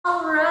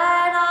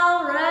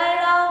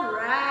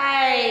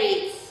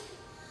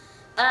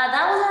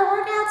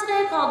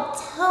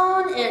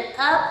it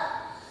up.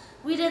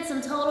 We did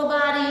some total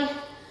body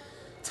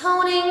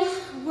toning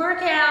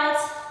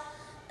workouts,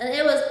 and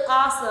it was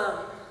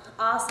awesome,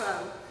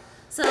 awesome.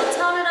 So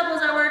Tone It Up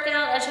was our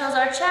workout. I chose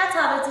our chat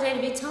topic today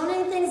to be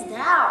toning things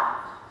down.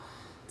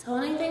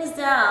 Toning things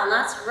down,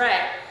 that's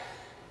right.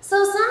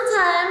 So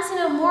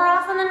sometimes, more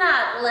often than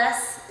not,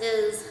 less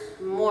is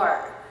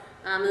more.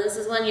 And this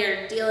is when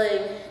you're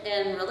dealing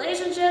in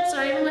relationships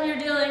or even when you're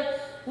dealing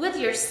with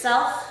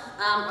yourself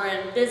or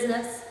in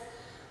business,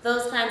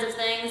 those kinds of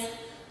things.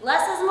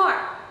 Less is more.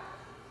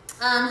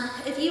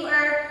 If you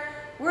are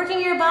working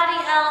your body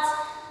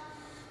out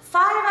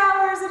 5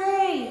 hours a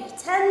day,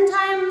 10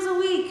 times a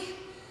week,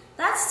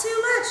 that's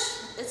too much.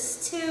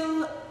 It's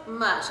too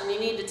much, and you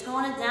need to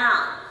tone it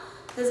down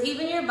because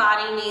even your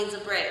body needs a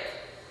break.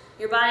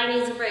 Your body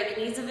needs a break. It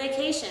needs a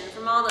vacation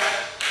from all the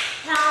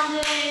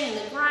pounding and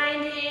the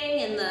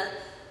grinding and the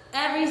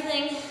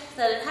everything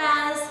that it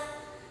has.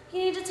 You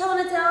need to tone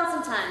it down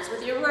sometimes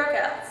with your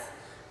workouts.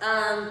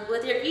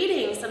 With your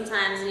eating,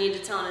 sometimes you need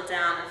to tone it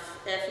down.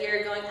 If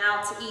you're going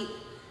out to eat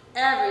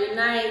every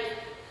night,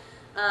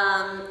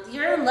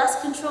 you're in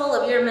less control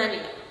of your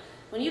menu.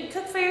 When you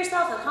cook for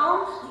yourself at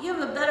home, you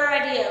have a better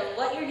idea of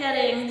what you're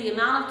getting, the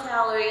amount of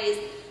calories,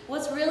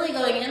 what's really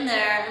going in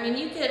there. I mean,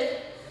 you could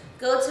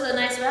go to a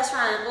nice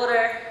restaurant and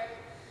order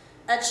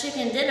a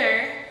chicken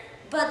dinner,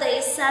 but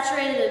they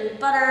saturated it in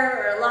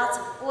butter or lots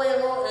of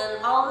oil,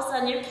 and all of a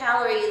sudden your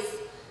calories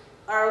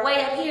are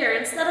way up here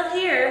instead of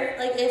here,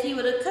 like if you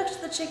would have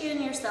cooked the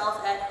chicken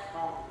yourself at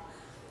home.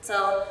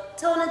 So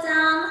tone it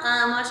down,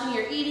 watching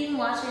your eating,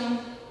 watching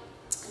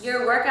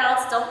your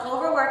workouts. Don't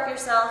overwork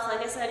yourself.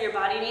 Like I said, your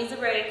body needs a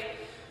break.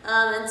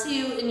 And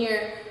two, in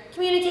your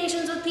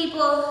communications with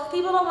people,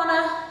 people don't want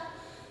to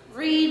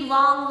read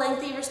long,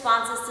 lengthy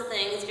responses to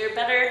things. You're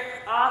better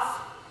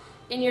off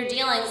in your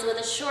dealings with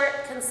a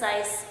short,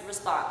 concise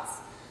response.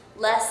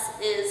 Less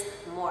is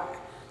more.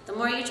 The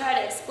more you try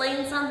to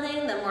explain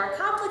something, the more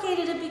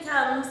complicated it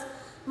becomes.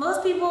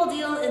 Most people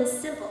deal in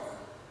simple.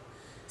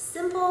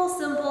 Simple,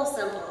 simple,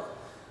 simple.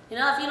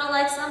 If you don't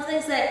like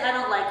something, say, I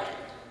don't like it.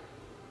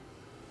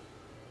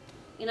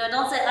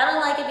 Don't say, I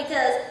don't like it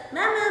because and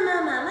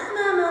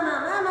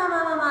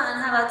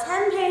have a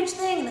 10-page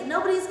thing that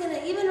nobody's going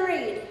to even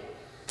read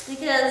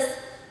because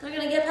they're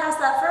going to get past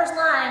that first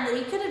line that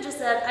you could have just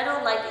said, I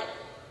don't like it.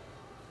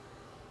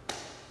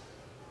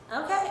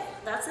 Okay,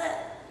 that's it.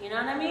 You know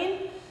what I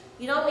mean?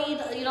 You don't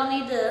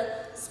need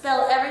to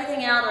spell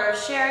everything out or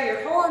share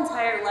your whole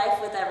entire life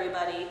with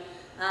everybody.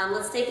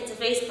 Let's take it to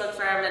Facebook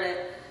for a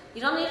minute.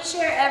 You don't need to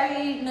share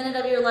every minute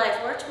of your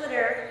life or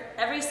Twitter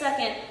every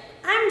second.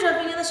 I'm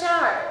jumping in the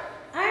shower.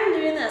 I'm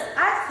doing this.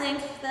 I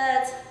think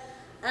that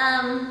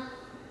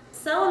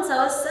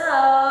so-and-so is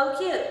so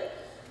cute.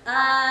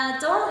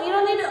 You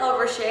don't need to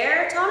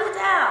overshare. Tone it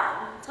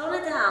down. Tone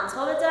it down.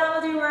 Tone it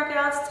down with your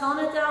workouts. Tone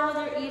it down with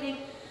your eating.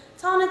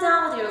 Tone it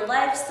down with your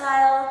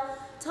lifestyle.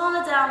 Tone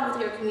it down with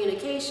your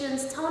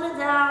communications. Tone it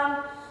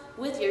down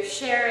with your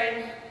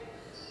sharing.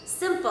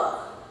 Simple.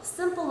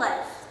 Simple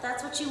life.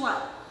 That's what you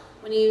want.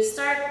 When you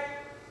start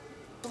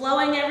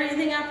blowing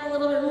everything up a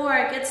little bit more,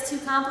 it gets too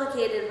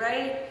complicated,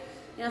 right?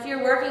 If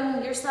you're working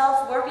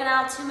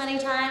out too many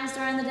times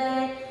during the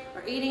day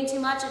or eating too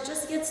much, it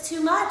just gets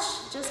too much.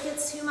 It just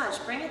gets too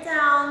much. Bring it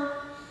down.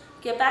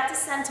 Get back to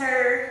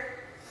center.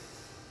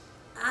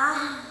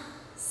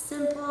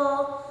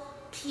 Simple,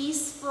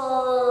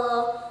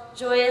 peaceful,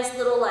 joyous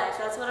little life.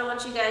 That's what I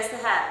want you guys to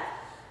have.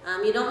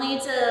 You don't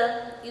need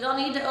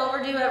to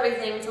overdo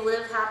everything to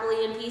live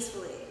happily and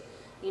peacefully.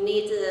 You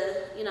need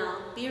to,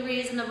 be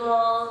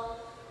reasonable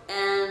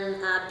and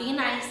be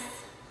nice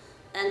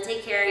and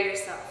take care of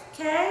yourself,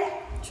 okay?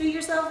 Treat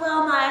yourself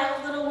well,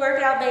 my little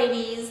workout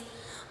babies.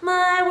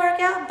 My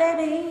workout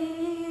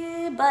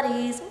baby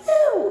buddies.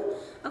 Woo!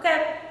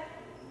 Okay.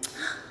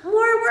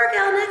 More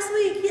workout next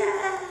week.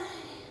 Yay!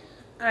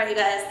 All right, you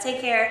guys.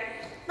 Take care.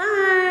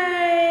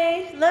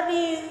 Bye. Love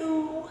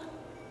you.